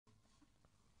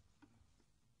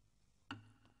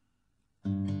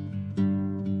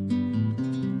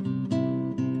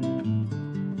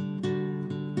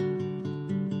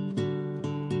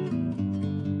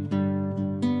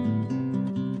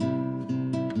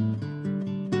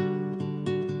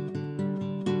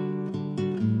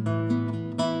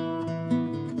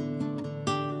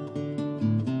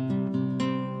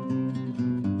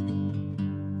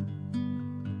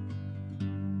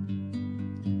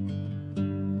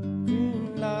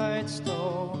night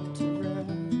stopped to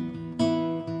rest.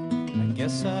 I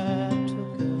guess I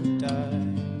took a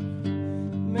dive.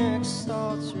 Mixed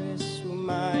thoughts raced through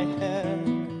my head.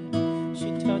 She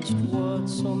touched wood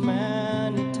so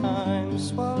many times,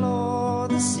 swallow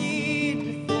the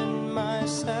seed within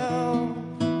myself.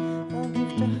 I'll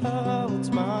give to her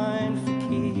what's mine for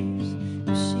keeps,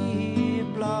 if she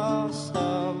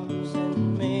blossoms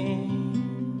in me.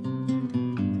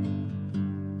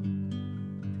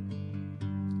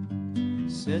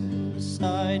 Sitting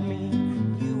beside me,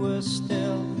 you were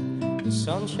still. The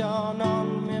sun shone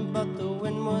on me, but the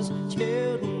wind was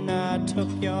chilled. And I took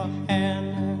your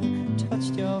hand and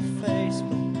touched your face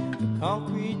with the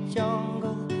concrete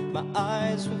jungle. My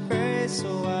eyes were gray,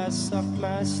 so I sucked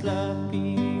my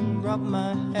slurpee and rubbed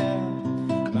my hair.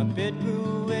 My beard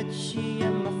grew itchy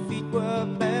and my feet were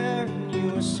bare. And you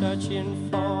were searching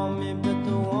for me, but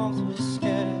the warmth was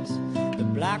scarce. The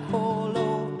black hole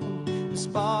opened, the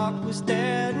spark was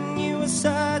dead. And you were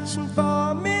searching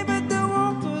for me, but the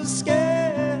warmth was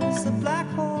scarce. The black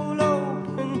hole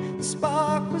opened, the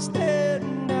spark was dead.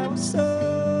 And I was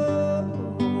so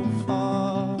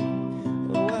far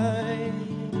away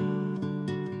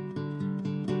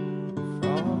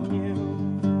from you.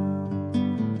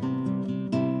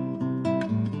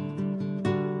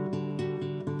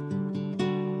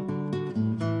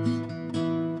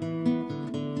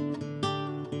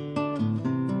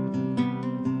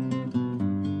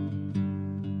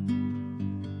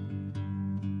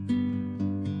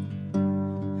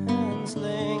 Hands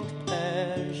linked,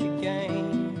 pleasure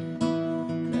gained.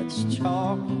 Let's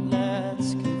talk,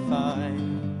 let's confide.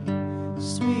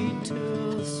 Sweet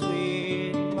tooth,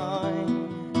 sweet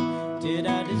mind. Did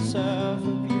I deserve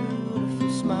a beautiful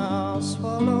smile?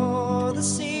 Swallow the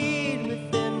seed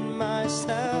within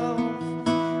myself.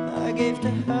 I gave to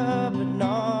her, but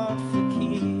not for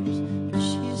keeps. But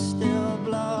she still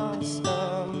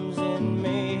blossoms in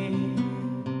me.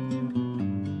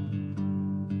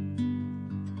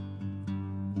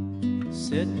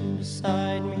 Sitting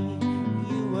beside me,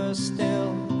 you were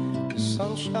still. The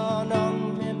sun shone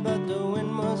on me, but the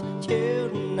wind was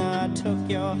chilled. And I took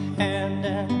your hand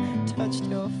and touched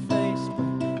your face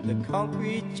with the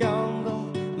concrete jungle.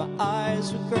 My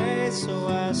eyes were gray, so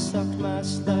I sucked my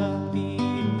slurpee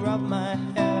and rubbed my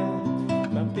hair.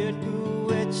 My beard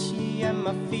grew itchy and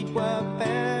my feet were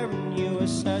bare. And you were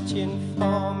searching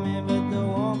for me, but the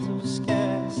warmth was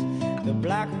scarce. The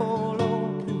black hole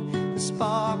opened, the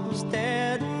spark was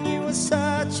dead. And you were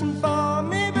searching for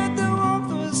me, but the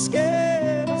warmth was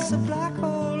scarce. The black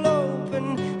hole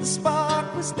opened, the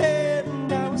spark was dead.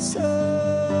 And I was so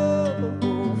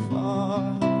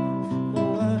far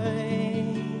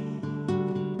away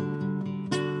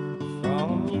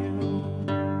from you.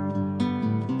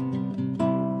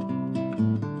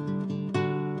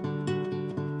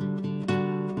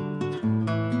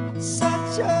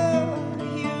 Such a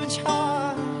huge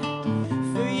heart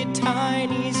for your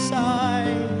tiny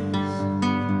size.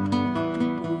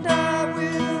 And I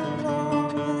will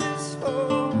honor this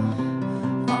for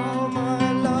all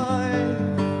my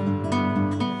life.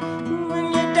 When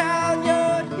you're down,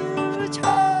 your huge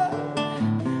heart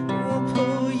will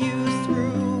pull you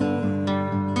through.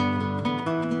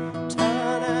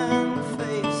 Turn and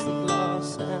face the glass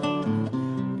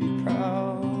and be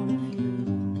proud of you.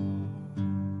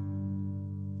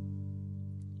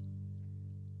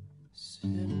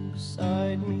 Sitting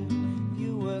beside me,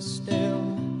 you were still.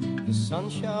 The sun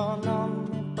shone on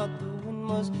me, but the wind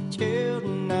was chilled.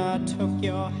 And I took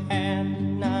your hand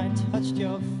and I touched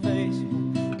your face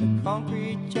with the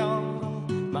concrete jungle.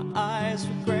 My eyes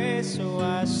were gray, so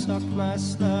I sucked my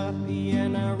slurpee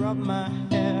and I rubbed my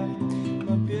hair.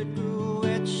 My beard grew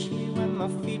itchy when my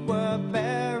feet were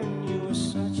bare. And you were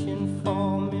searching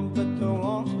for me, but the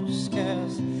warmth was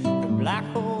scarce. The black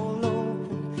hole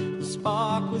opened, the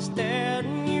spark was dead.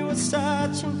 And you were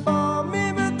searching for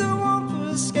me, but the warmth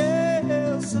was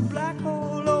scarce. The black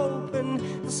hole opened,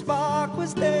 the spark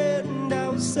was dead. And I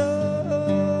was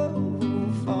so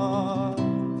far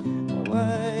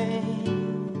away.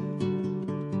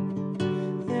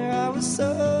 Yeah, I was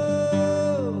so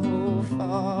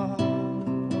far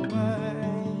away.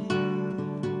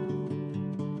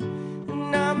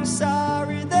 And I'm sorry